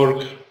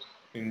work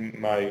in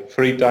my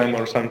free time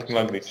or something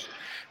like this.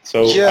 So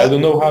Yeah. I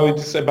don't know how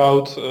it's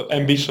about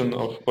ambition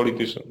of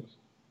politicians.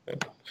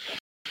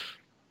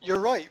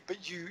 You're right, but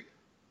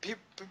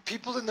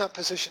people in that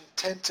position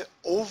tend to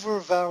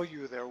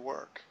overvalue their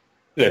work.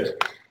 Yes.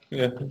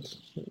 Yeah.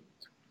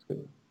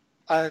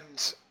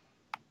 And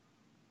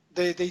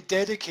they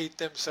dedicate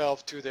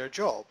themselves to their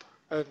job.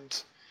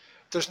 And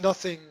there's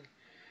nothing...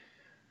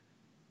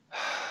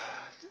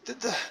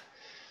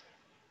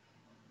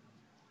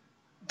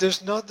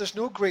 There's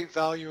no great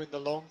value in the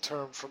long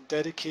term from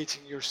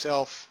dedicating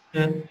yourself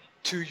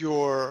to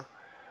your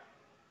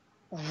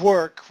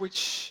work,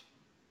 which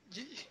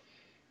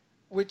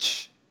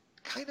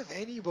kind of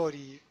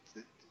anybody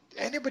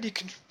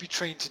can be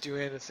trained to do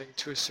anything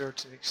to a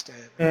certain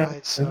extent,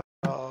 right? So,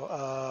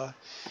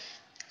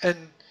 and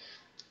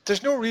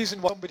there's no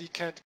reason why somebody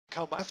can't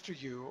come after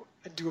you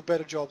and do a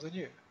better job than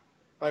you.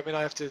 I mean,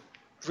 I have to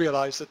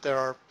realize that there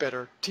are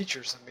better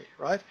teachers than me,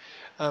 right?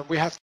 We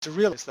have to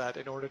realize that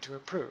in order to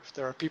improve.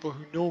 There are people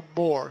who know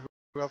more,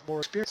 who have more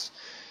experience.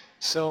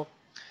 So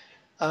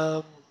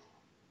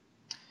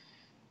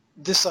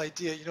this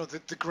idea,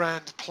 the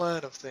grand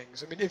plan of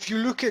things. I mean, if you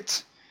look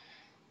at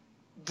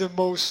the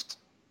most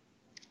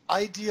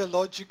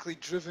ideologically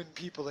driven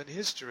people in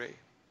history,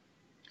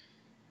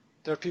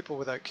 there are people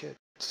without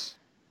kids.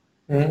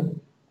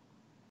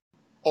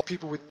 Or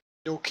people with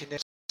no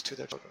connection to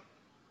their children.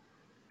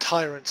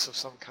 Tyrants of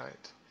some kind.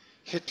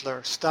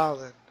 Hitler,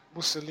 Stalin,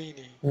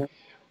 Mussolini,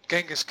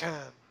 Genghis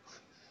Khan,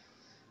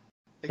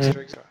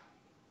 etc., etc.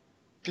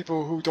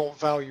 People who don't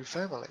value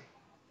family.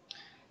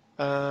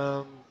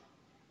 I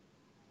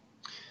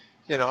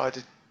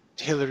did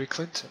Hillary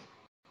Clinton,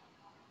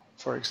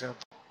 for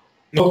example.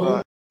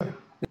 No.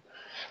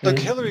 Look,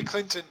 Hillary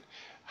Clinton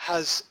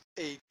has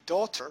a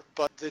daughter,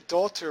 but the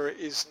daughter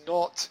is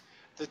not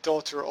the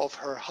daughter of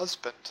her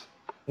husband.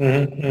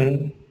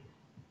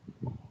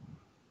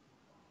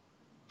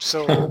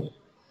 So,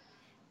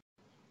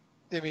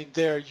 I mean,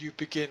 there you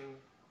begin.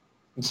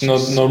 It's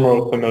not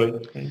normal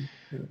family.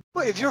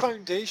 Well, if your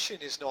foundation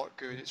is not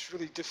good, it's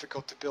really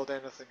difficult to build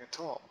anything at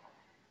all.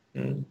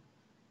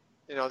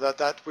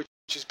 That which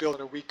is built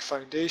on a weak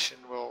foundation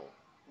will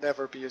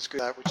never be as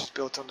good as that which is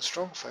built on a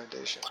strong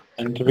foundation.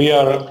 And we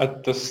are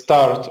at the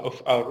start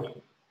of our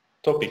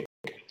topic.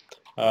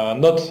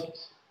 Not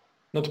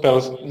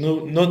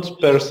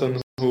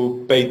person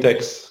who pay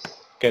tax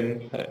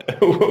can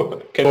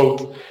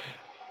vote.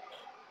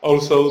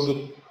 Also,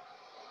 the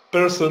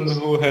person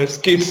who has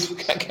kids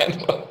can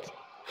vote.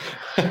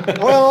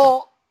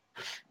 Well,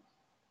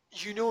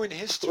 in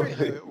history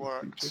how it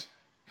worked.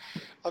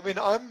 I mean,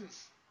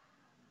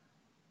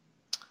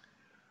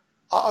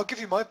 I'll give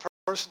you my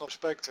personal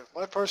perspective.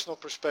 My personal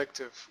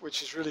perspective,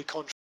 which is really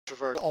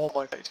controversial, all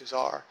my fighters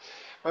are.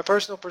 My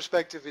personal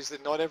perspective is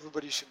that not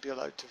everybody should be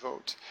allowed to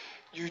vote.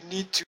 You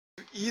need to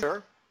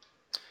either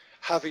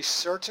have a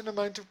certain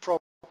amount of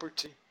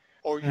property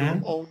or your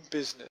own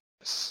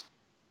business.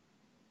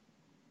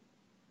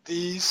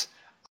 These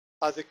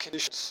are the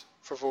conditions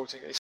for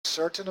voting. A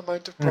certain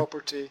amount of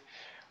property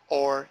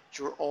or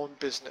your own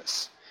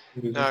business.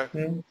 Now,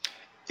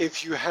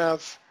 if you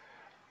have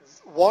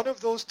one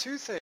of those two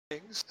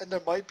things, and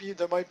there might be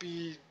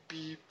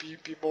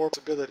more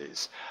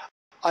possibilities,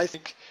 I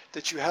think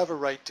that you have a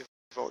right to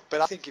vote.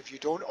 But I think if you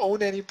don't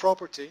own any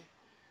property,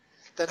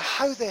 then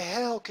how the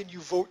hell can you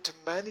vote to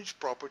manage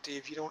property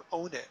if you don't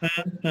own it?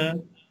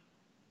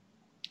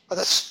 Oh,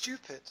 that's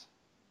stupid,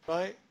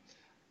 right?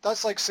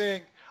 That's like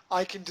saying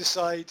I can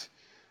decide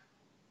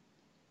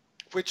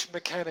which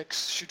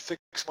mechanics should fix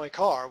my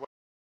car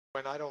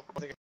when I don't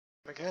think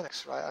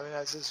mechanics, right? I mean,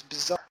 that's just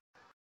bizarre,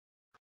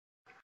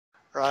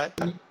 right?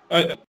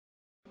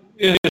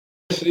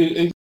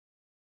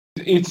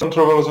 It's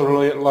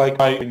controversial, like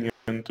my opinion,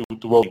 to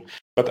vote.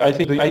 But I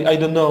think I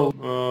don't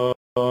know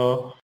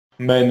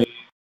many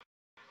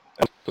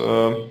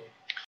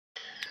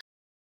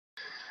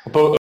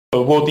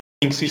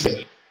voting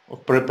system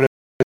of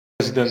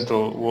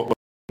presidential,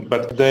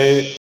 but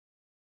they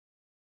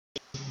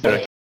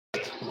direct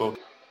vote.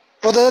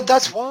 Well,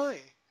 that's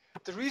why.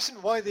 The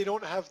reason why they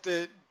don't have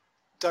the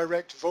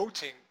direct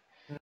voting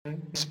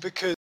is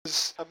because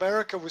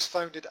America was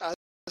founded as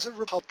a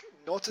republic,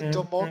 not a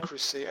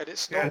democracy, and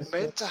it's not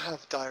meant to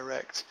have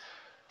direct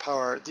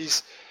power.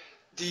 These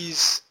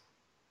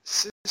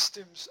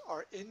systems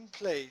are in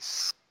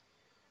place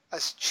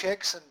as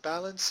checks and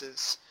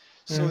balances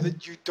so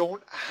that you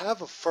don't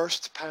have a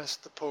first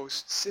past the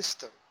post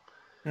system.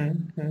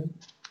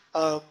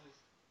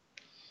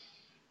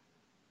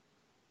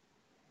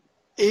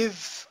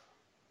 If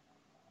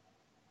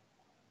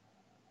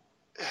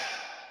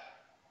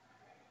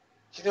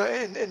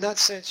in that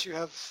sense you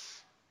have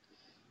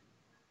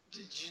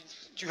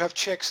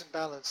checks and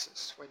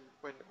balances when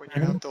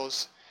you have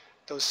those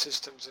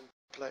systems in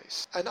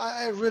place. And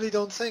I really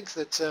don't think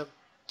that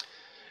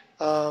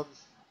well,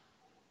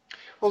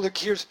 look,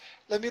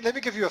 let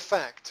me give you a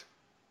fact.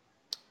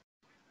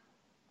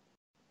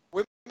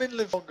 Women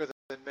live longer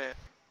than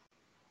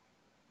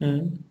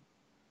men.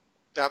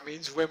 That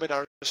means women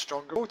are a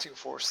stronger voting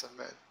force than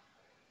men.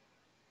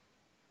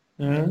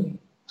 Mm-hmm.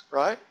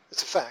 right?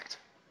 It's a fact.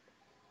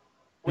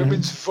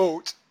 Women's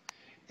vote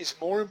is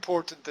more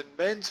important than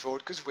men's vote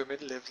because women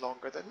live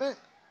longer than men.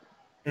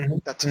 Mm-hmm.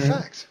 That's a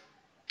fact.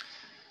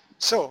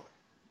 So,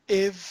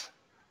 if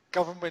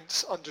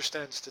governments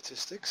understand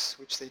statistics,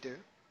 which they do,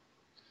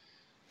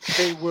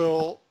 they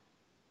will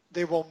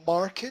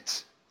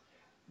market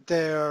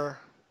their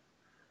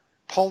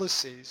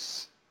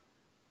policies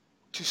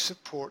to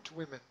support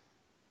women,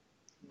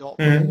 not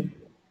men,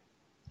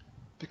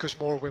 because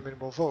more women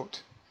will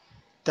vote.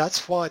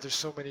 That's why there's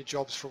so many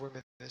jobs for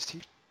women as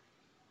teachers.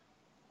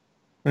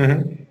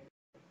 Mm-hmm.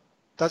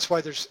 That's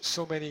why there's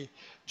so many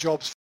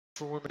jobs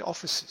for women in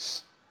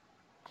offices,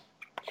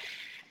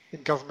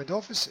 in government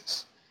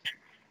offices,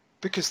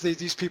 because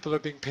these people are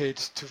being paid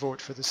to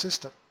vote for the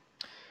system.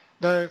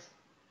 Now,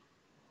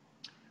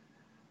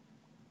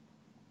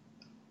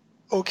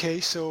 okay,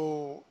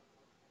 so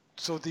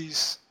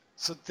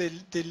they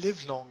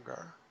live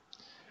longer.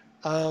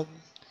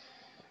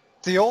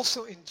 They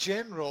also, in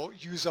general,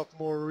 use up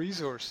more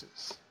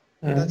resources.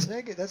 And that's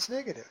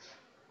negative.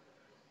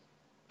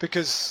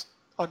 Because,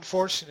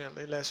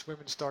 unfortunately, less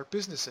women start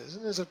businesses.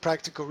 And there's a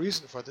practical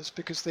reason for this,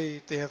 because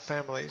they have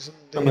families and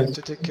they have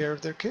to take care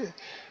of their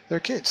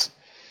kids.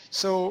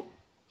 So,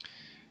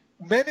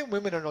 men and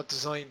women are not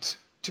designed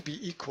to be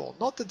equal.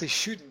 Not that they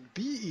shouldn't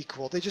be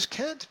equal, they just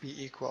can't be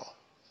equal.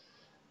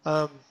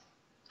 You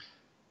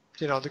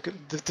know,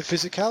 the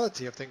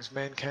physicality of things.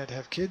 Men can't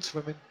have kids,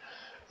 women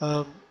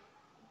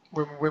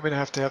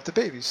have to have the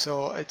babies.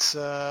 So it's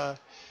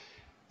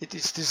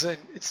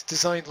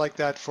designed like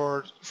that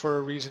for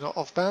a reason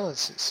of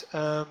balances.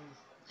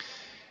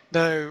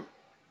 Now,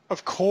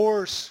 of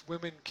course,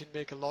 women can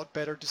make a lot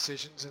better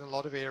decisions in a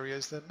lot of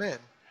areas than men.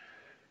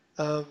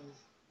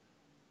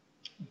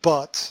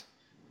 But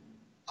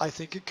I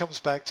think it comes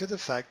back to the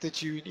fact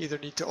that you either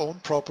need to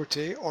own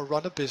property or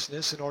run a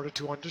business in order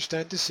to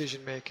understand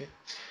decision making.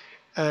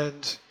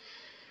 And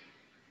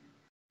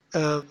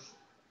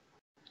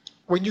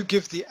when you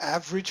give the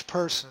average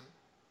person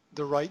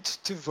the right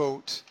to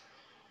vote,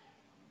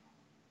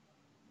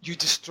 you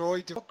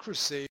destroy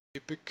democracy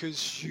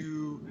because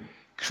you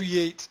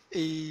create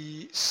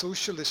a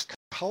socialist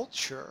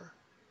culture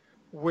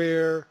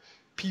where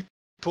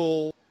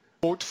people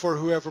vote for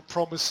whoever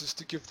promises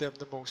to give them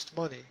the most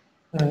money.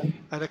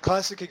 And a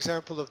classic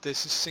example of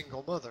this is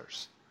single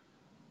mothers.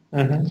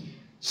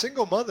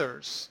 Single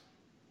mothers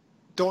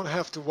don't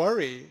have to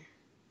worry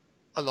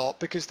a lot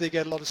because they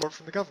get a lot of support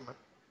from the government.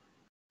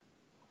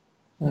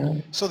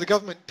 So the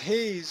government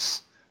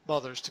pays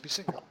mothers to be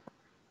single.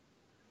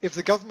 If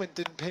the government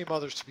didn't pay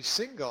mothers to be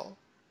single,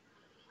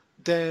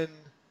 then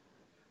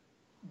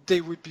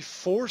they would be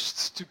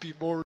forced to be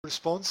more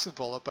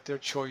responsible about their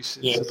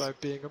choices about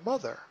being a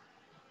mother.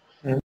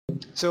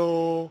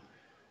 So,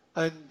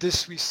 and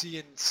this we see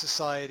in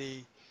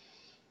society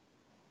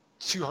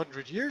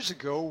 200 years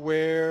ago,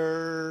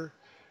 where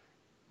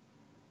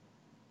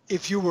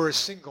if you were a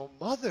single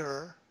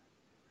mother,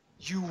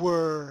 you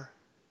were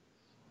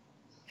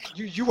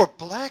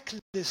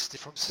blacklisted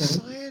from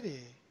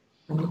society.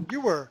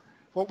 You were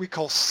what we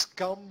call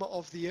scum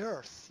of the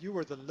earth. You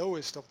were the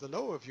lowest of the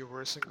low if you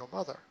were a single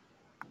mother.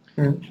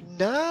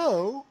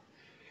 Now,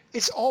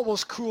 it's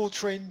almost cool,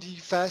 trendy,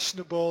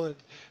 fashionable, and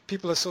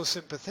people are so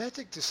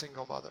sympathetic to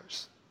single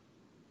mothers.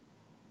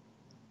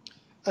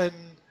 And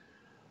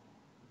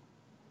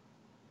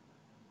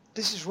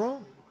this is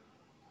wrong.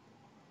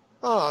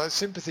 Oh,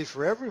 sympathy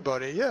for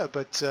everybody, yeah,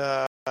 but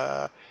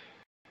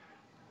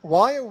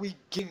why are we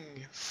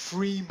giving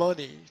free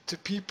money to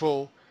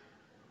people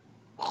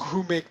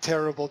who make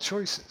terrible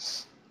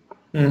choices?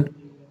 And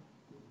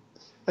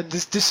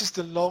this is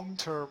the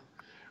long-term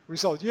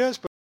result. Yes,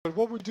 but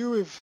what would we do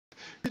if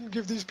we didn't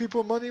give these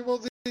people money?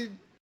 Well,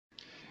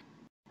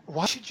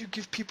 why should you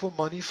give people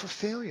money for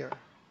failure?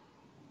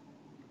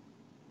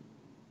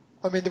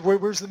 I mean,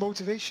 where's the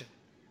motivation?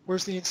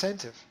 Where's the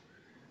incentive?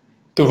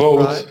 To vote.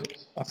 Right?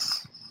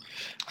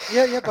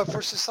 Yeah, but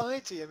for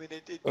society, I mean,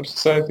 for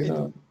society,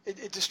 no.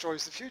 It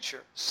destroys the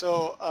future.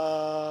 So,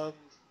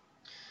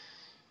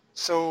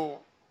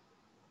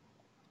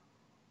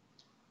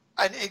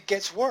 and it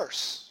gets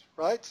worse,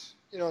 right?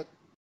 You know,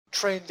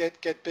 trend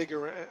get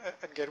bigger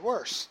and get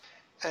worse,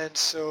 and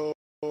so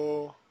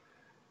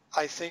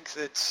I think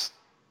that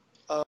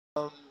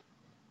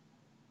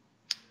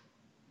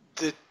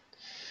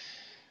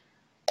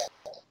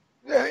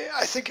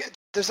I think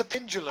there's a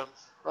pendulum,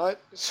 right?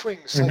 It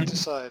swings side to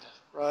side,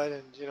 right?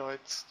 And you know,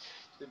 it's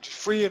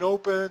free and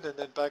open, and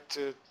then back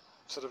to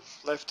sort of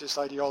leftist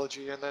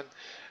ideology, and then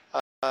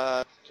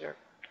you know,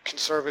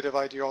 conservative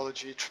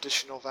ideology,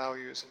 traditional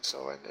values, and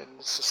so on. And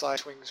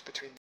society swings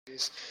between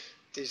these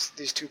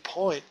 2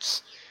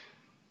 points.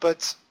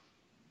 But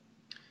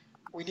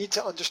we need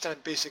to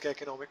understand basic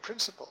economic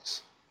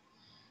principles.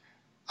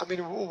 I mean,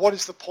 what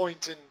is the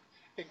point in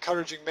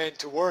encouraging men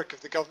to work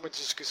if the government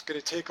is just going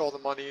to take all the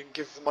money and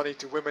give the money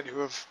to women who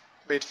have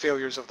made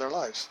failures of their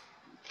lives?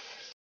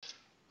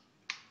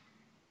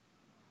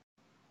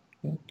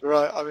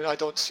 Right. I mean, I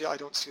don't see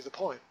the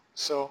point.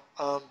 So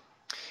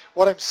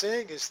what I'm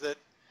saying is that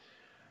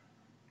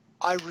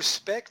I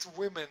respect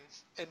women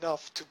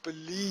enough to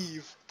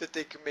believe that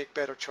they can make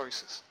better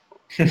choices.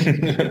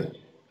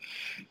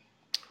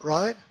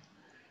 Right?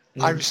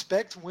 I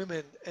respect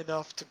women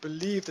enough to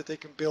believe that they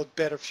can build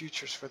better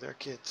futures for their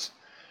kids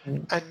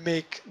and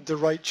make the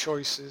right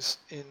choices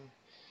in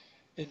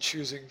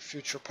choosing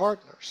future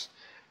partners.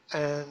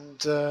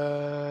 And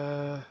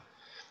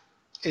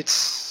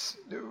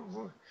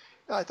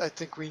I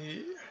think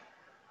we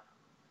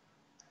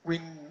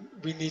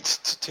need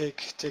to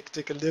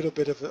take a little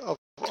bit of a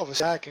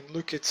stack and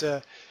look at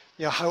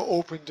how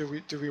open do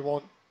we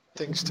want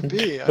things to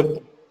be.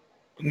 But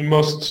in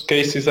most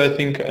cases, I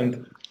think,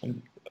 and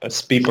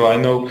as people I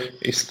know,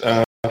 is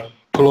a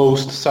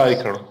closed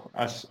cycle,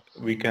 as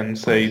we can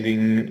say it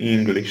in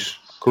English.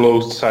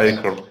 Closed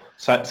cycle.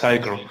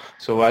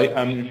 So I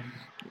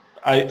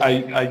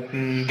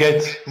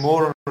get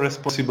more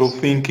responsible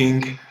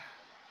thinking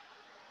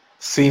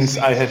since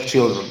I have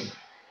children.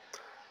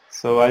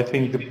 So I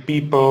think the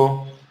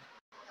people,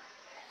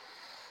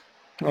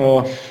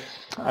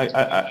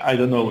 I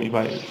don't know if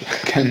I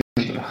can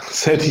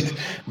say it,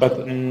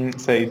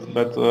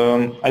 but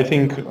I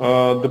think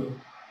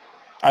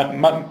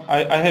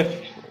I have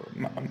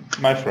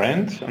my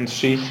friend, and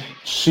she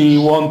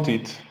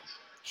wants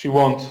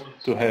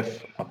to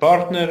have a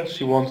partner,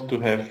 she wants to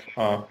have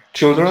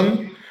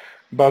children,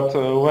 but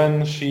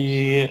when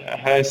she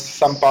has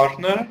some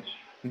partner,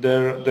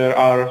 there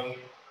are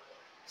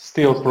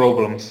still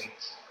problems.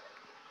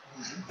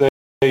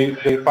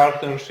 Their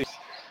partnerships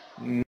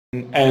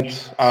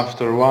end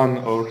after 1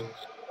 or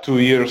 2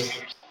 years,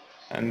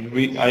 and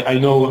I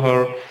know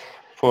her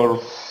for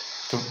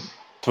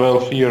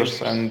 12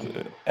 years,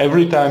 and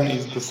every time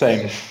is the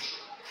same.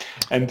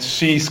 And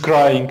she's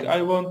crying,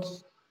 I want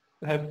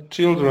to have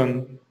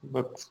children,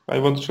 but I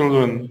want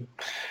children.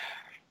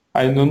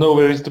 I don't know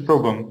where is the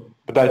problem.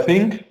 But I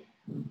think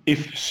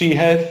if she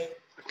has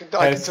I can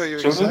tell you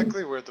children,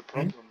 exactly where the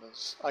problem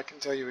is. I can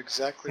tell you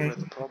exactly where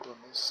the problem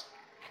is.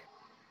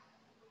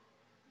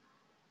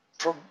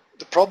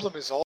 The problem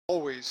is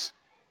always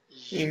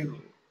you.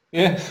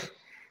 Yes. The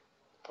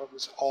problem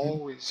is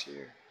always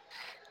you.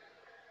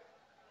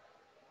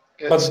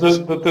 But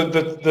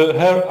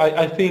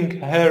I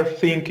think her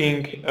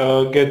thinking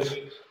gets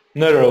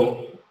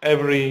narrow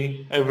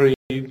every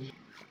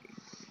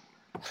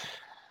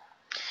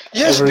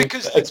yes,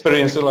 because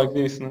experience like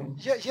this. No?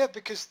 yeah,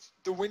 because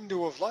the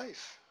window of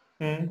life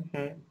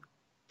Mm-hmm.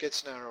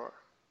 gets narrower,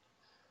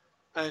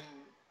 and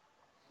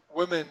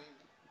women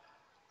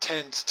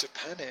tend to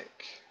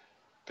panic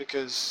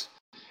because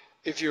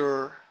if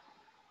you're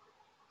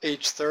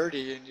age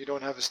 30 and you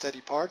don't have a steady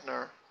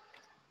partner,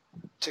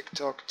 tick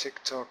tock,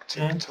 tick tock,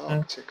 tick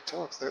tock, tick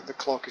tock. The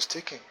clock is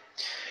ticking,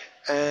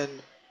 and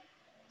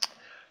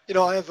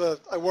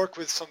I work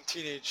with some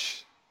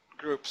teenage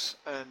groups,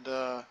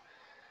 and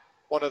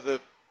one of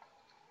the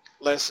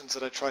lessons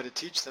that I try to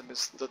teach them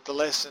is the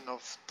lesson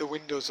of the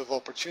windows of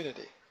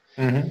opportunity.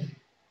 Mm-hmm.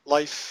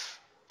 Life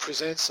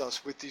presents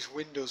us with these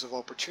windows of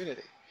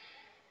opportunity,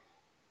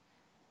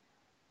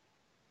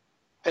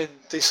 and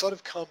they sort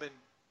of come in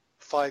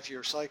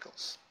 5-year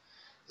cycles.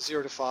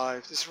 0 to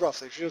 5, this is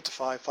roughly 0 to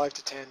 5, 5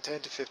 to 10, 10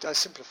 to 15, I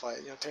simplify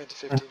it, 10 to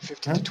 15,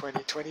 15 to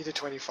 20, 20 to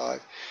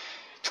 25,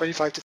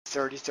 25 to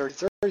 30, 30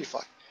 to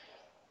 35.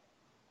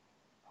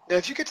 Now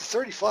if you get to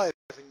 35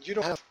 and you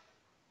don't have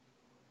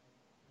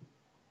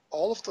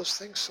all of those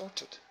things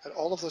sorted at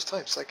all of those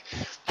times, like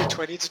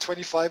 20 to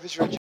 25 is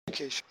your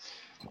education,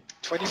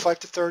 25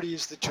 to 30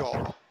 is the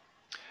job,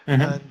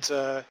 and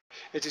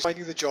it is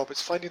finding the job,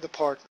 it's finding the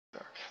partner,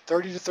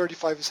 30 to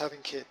 35 is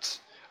having kids.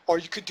 Or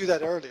you could do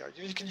that earlier.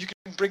 You can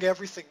bring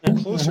everything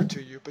closer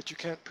to you, but you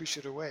can't push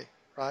it away,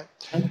 right?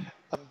 And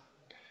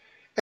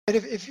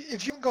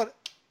if you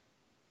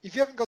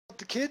haven't got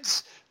the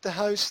kids, the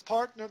house, the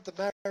partner,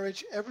 the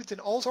marriage, everything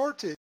all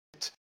sorted,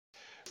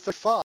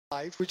 35,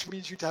 which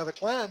means you'd have it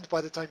planned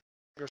by the time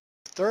you're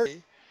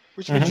 30,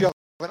 which means you have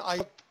an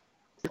idea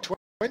for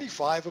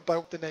 25 about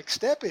what the next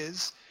step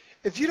is.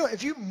 If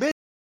you miss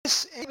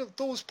any of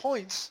those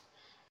points,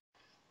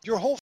 your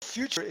whole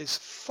future is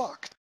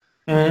fucked.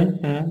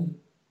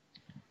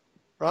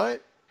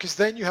 Right? Because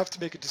then you have to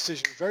make a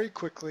decision very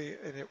quickly,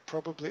 and it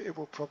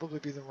will probably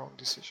be the wrong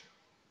decision.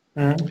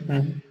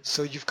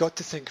 So you've got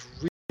to think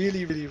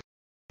really, really,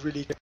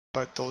 really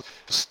about those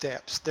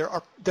steps. There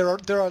are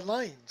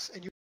lines,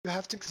 and you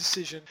have to make a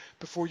decision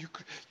before you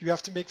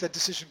have to make that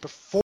decision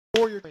before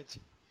you're 20.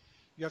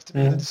 You have to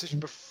make that decision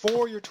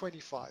before you're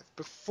 25,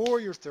 before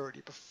you're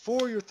 30,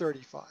 before you're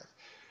 35,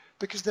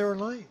 because there are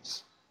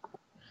lines.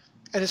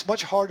 And it's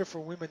much harder for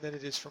women than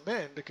it is for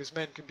men, because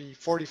men can be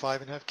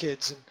 45 and have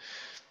kids, and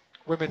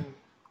women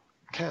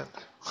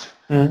can't.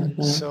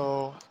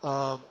 So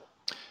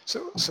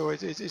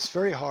it's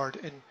very hard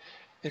in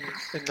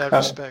that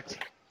respect.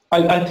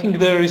 I think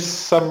there is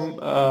some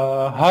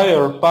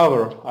higher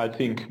power, I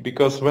think,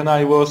 because when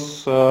I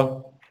was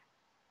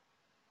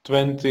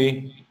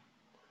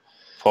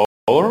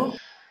 24,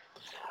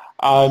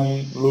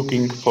 I'm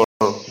looking for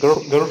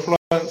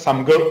girlfriend,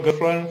 some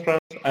girlfriend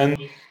friends, and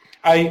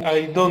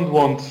I don't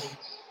want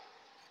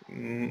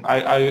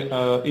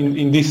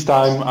in this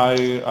time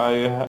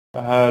I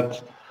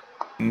had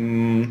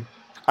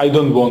I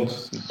don't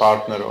want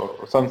partner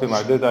or something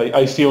like that.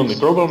 I see only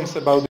problems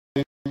about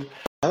it.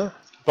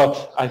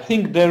 But I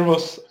think there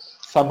was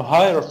some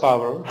higher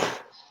power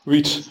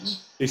which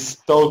is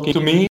talking to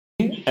me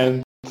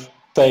and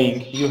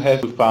saying you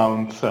have to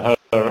find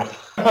her.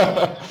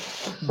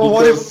 Well,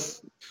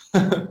 Because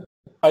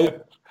I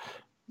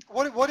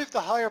what if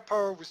the higher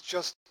power was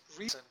just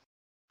reason?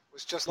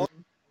 Was just logic?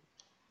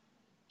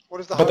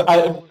 What if the higher but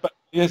power?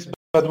 yes,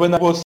 but when I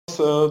was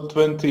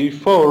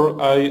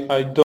 24,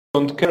 I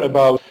don't care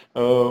about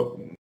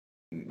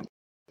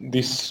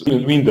these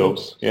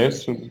windows.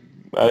 Yes,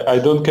 I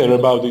don't care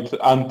about it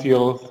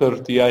until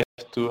 30. I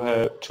have to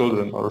have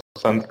children or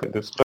something like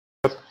this.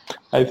 But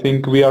I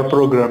think we are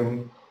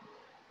programmed.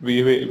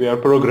 We are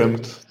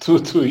programmed to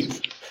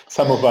it.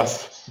 Some of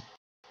us.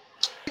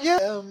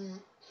 Yeah.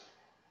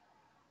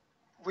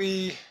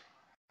 We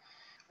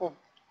well,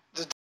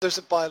 there's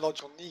a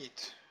biological need,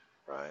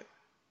 right?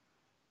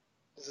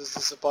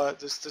 There's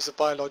a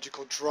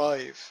biological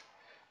drive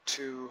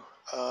to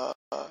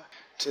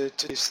to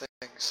these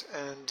things,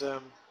 and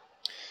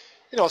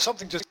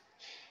something just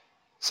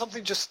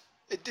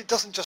it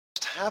doesn't just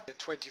happen in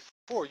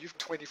 24. You've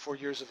 24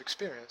 years of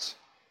experience,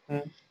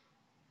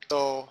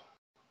 so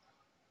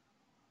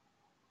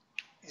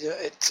yeah,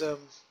 it's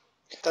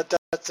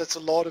that's a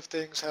lot of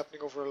things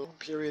happening over a long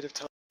period of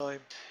time,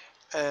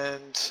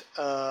 and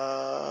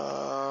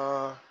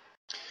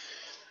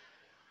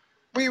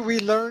we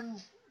learn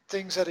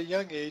things at a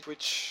young age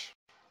which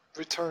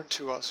return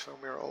to us when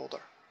we're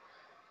older,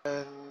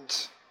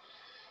 and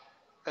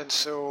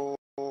so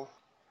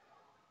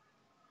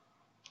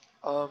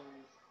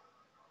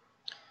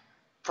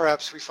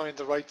perhaps we find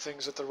the right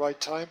things at the right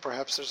time.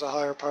 Perhaps there's a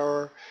higher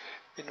power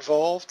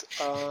involved.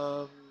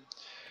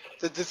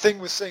 The thing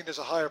with saying there's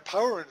a higher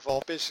power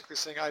involved, basically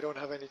saying I don't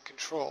have any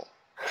control.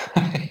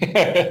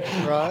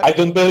 Right? I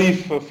don't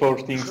believe for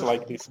things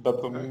like this,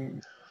 but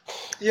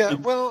yeah, it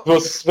well,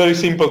 was very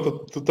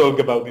simple to talk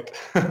about it.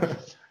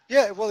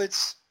 yeah, well,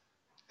 it's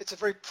a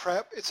very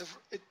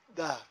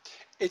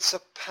it's a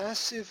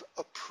passive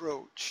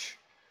approach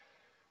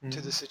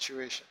to the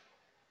situation.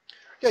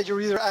 Yeah,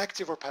 you're either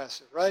active or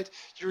passive, right?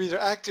 You're either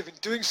active in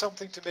doing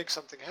something to make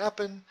something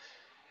happen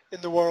in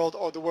the world,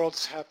 or the world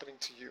is happening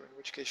to you, in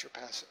which case you're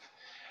passive.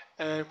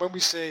 And when we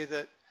say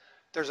that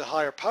there's a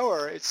higher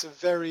power, it's a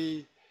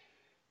very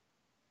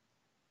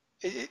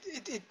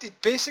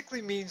it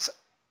basically means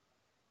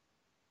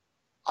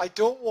I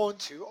don't want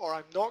to, or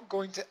I'm not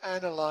going to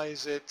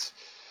analyze it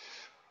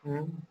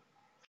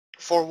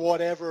for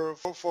whatever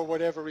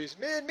reason.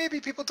 Man, maybe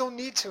people don't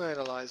need to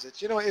analyze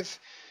it.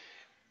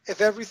 If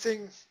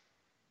everything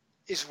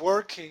is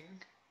working,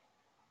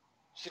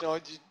 you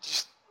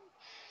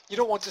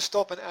don't want to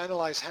stop and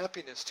analyze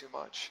happiness too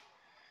much,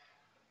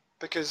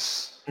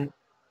 because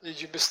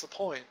you miss the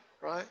point,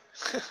 right?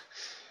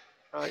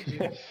 Right?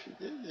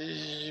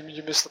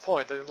 You miss the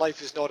point. That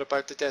life is not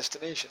about the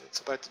destination; it's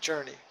about the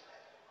journey.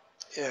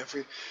 Yeah, if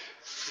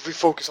we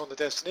focus on the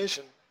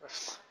destination,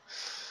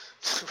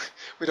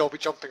 we'd all be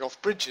jumping off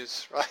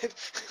bridges, right?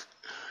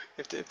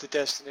 if the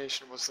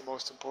destination was the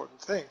most important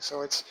thing.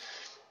 So it's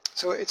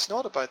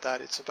not about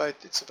that. It's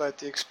about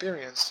the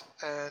experience,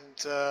 and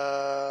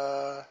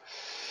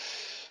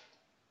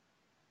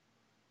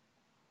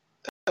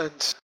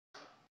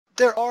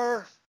there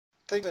are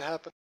things that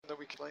happen that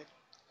we can explain,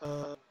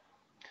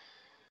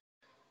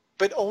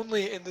 but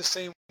only in the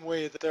same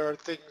way that there are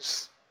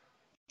things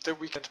that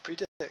we can't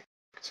predict.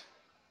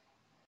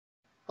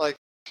 Like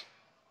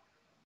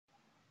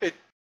it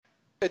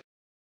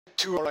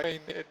too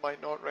rain, it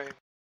might not rain.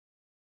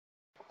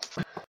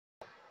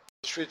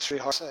 It's really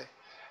hard to say.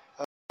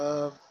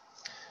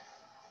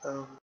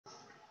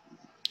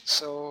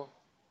 So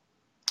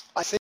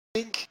I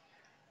think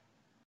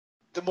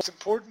the most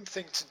important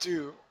thing to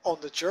do on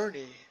the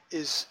journey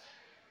is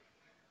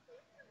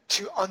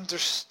to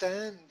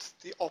understand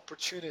the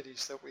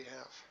opportunities that we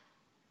have.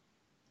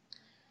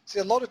 See,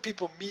 a lot of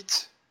people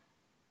meet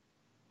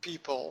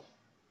people,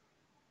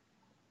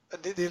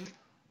 and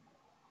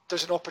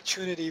there's an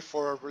opportunity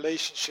for a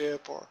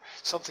relationship or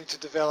something to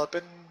develop,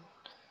 and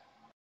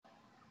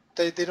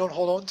they don't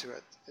hold on to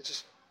it. They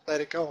just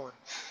let it go, and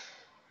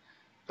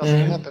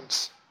nothing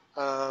happens.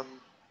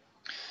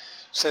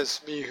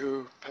 Says me,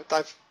 who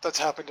that's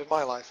happened in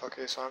my life.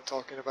 Okay, so I'm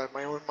talking about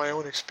my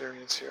own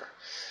experience here,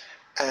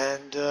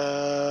 and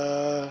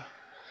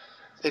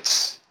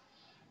it's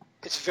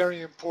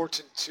very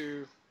important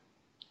to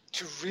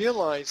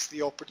realize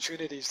the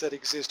opportunities that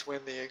exist when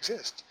they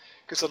exist,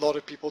 because a lot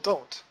of people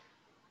don't.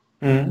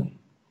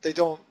 They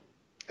don't.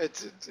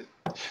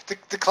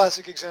 The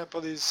classic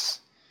example is,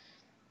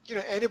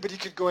 anybody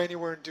could go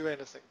anywhere and do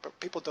anything, but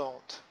people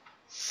don't.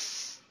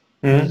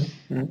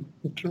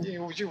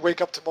 You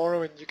wake up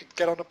tomorrow and you could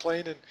get on a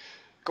plane and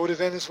go to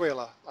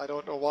Venezuela. I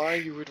don't know why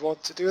you would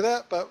want to do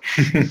that, but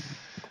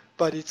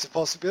but it's a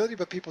possibility.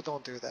 But people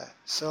don't do that.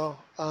 So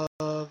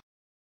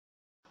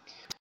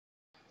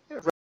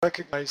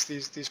recognize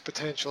these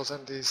potentials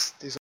and these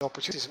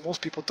opportunities.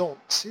 Most people don't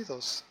see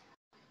those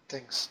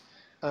things.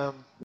 A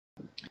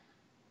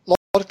lot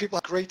of people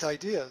have great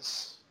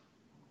ideas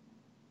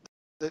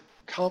that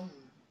come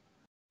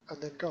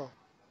and then go.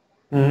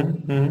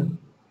 Mm-hmm.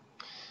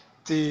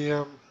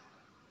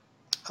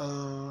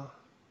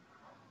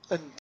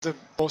 And the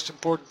most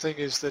important thing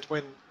is that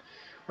when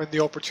the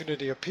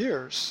opportunity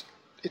appears,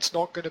 it's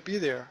not going to be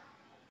there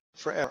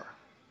forever,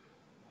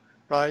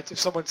 right? If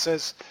someone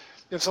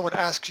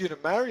asks you to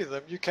marry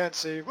them, you can't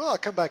say, "Well, I'll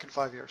come back in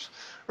 5 years,"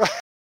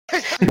 right?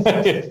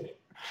 Okay.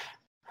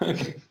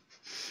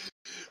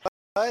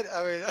 Right?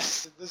 I mean,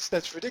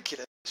 that's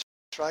ridiculous,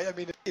 right? I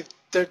mean, if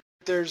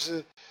there's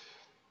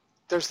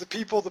the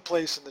people, the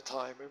place, and the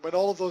time, and when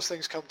all of those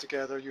things come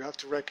together, you have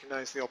to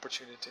recognize the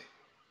opportunity.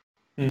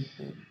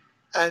 Mm-hmm.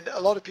 And a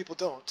lot of people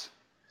don't.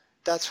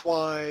 That's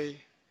why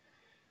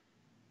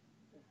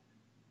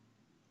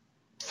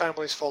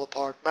families fall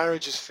apart,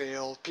 marriages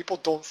fail, people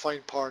don't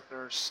find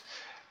partners,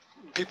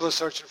 people are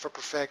searching for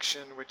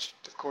perfection, which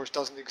of course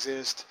doesn't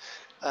exist.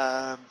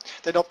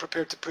 They're not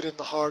prepared to put in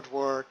the hard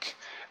work.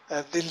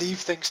 They leave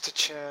things to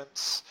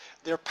chance.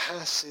 They're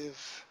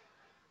passive,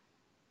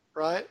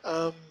 right?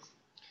 To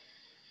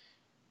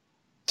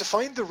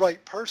find the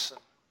right person,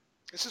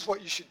 this is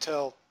what you should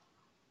tell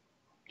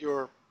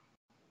your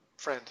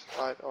friend,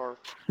 right? Or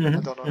I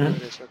don't know who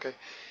it is, okay?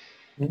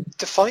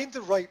 To find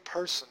the right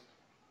person,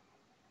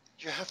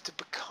 you have to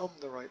become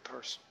the right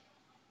person.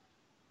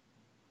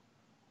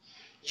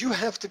 You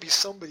have to be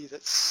somebody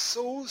that's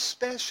so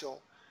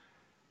special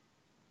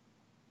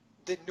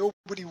that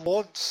nobody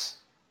wants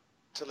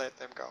to let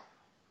them go.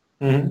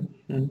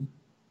 Mm-hmm.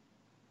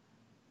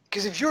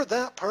 Because if you're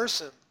that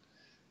person,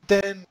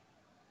 then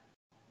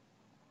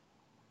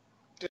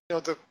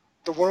the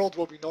world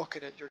will be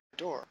knocking at your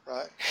door,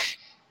 right?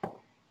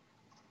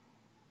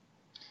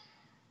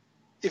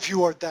 If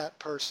you are that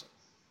person.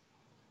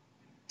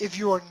 If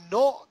you are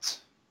not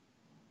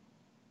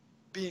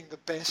being the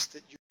best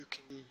that you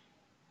can be,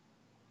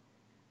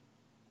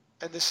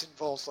 and this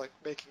involves like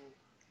making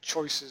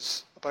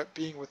choices about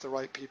being with the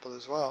right people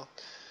as well.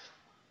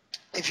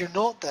 If you're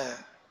not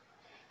that,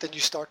 then you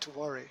start to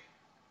worry.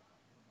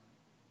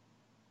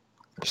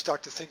 You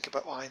start to think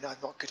about, I'm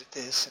not good at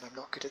this, and I'm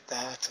not good at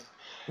that,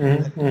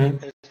 and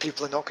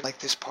people are not going to like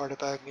this part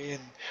about me,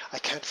 and I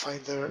can't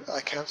find the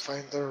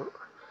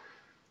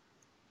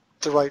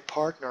right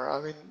partner.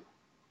 I mean,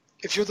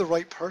 if you're the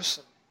right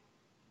person,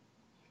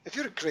 if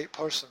you're a great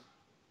person,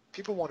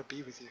 people want to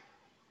be with you.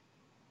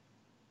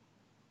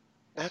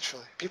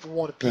 Naturally, people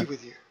want to be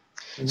with you.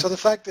 Mm-hmm. So the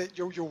fact that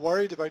you're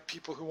worried about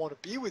people who want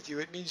to be with you,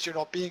 it means you're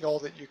not being all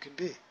that you can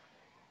be.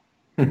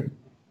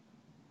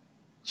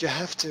 You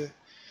have to,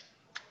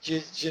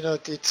 you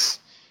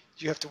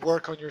have to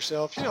work on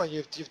yourself. You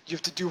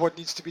have to do what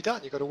needs to be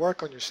done. You got to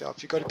work on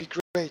yourself. You got to be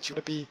great. You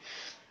got to be.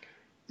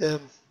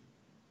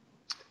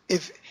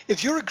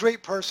 If you're a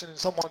great person and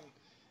someone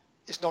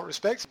is not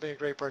respected being a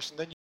great person,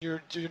 then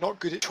you're not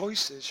good at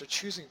choices. You're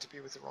choosing to be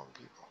with the wrong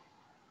people.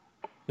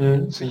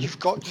 Mm-hmm. So you've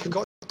got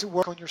to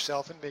work on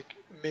yourself and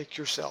make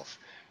yourself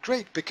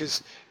great,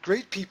 because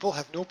great people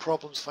have no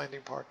problems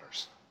finding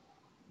partners.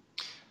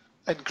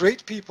 And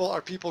great people are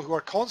people who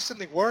are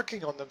constantly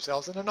working on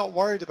themselves and are not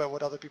worried about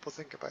what other people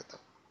think about them.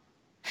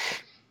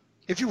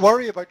 If you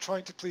worry about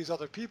trying to please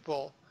other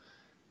people,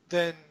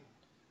 then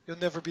you'll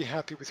never be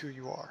happy with who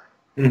you are.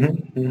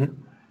 Mm-hmm. Mm-hmm.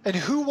 And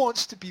who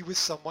wants to be with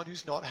someone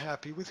who's not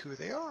happy with who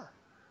they are?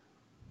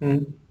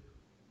 Mm-hmm.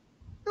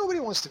 Nobody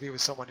wants to be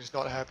with someone who's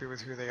not happy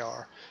with who they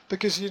are,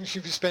 because you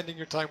should be spending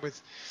your time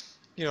with,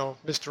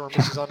 Mr. or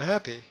Mrs.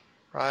 Unhappy,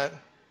 right?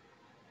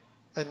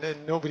 And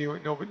nobody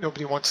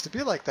wants to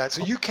be like that.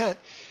 So you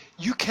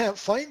can't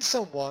find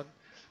someone,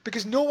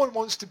 because no one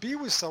wants to be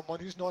with someone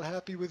who's not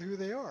happy with who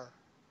they are.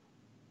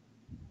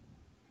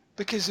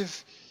 Because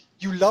if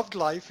you loved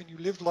life and you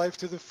lived life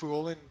to the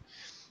full and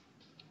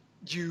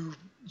you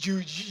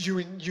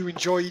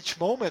enjoy each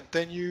moment,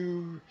 then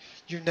you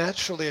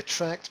naturally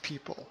attract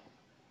people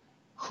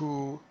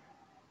who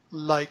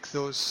like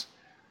those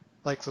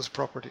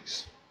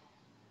properties.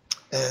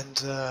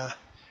 And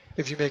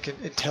if you make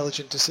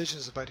intelligent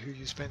decisions about who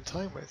you spend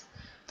time with,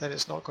 then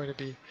it's not going to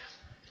be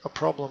a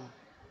problem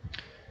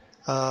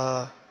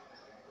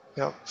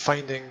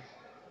finding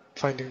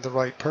the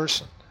right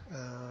person,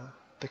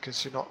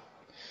 because you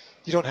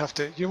won't have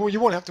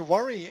to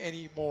worry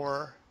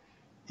anymore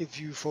if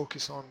you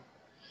focus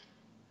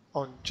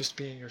on just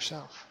being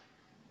yourself.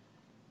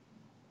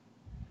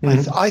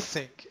 Mm-hmm. I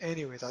think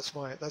anyway, that's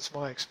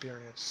my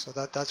experience. So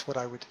that's what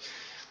I would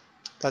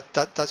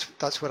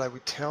that's what I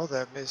would tell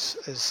them is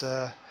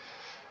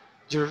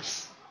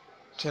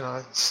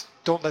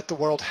don't let the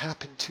world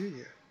happen to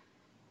you.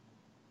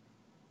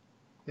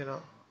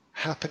 You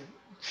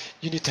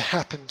need to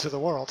happen to the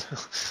world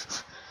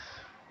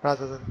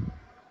rather than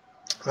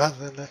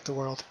let the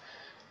world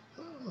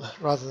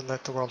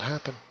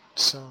happen.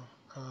 So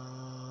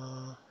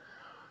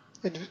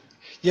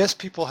yes,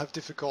 people have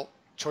difficult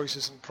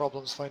choices and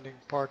problems finding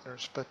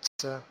partners, but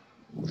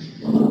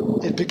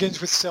it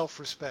begins with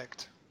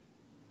self-respect.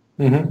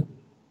 Mm-hmm.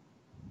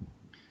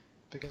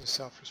 Begins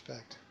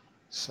self-respect.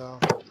 So,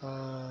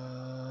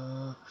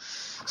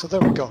 so there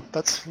we go.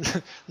 That's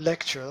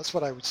lecture. That's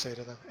what I would say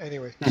to them.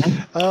 Anyway,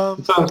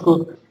 Sounds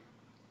good.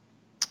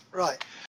 right.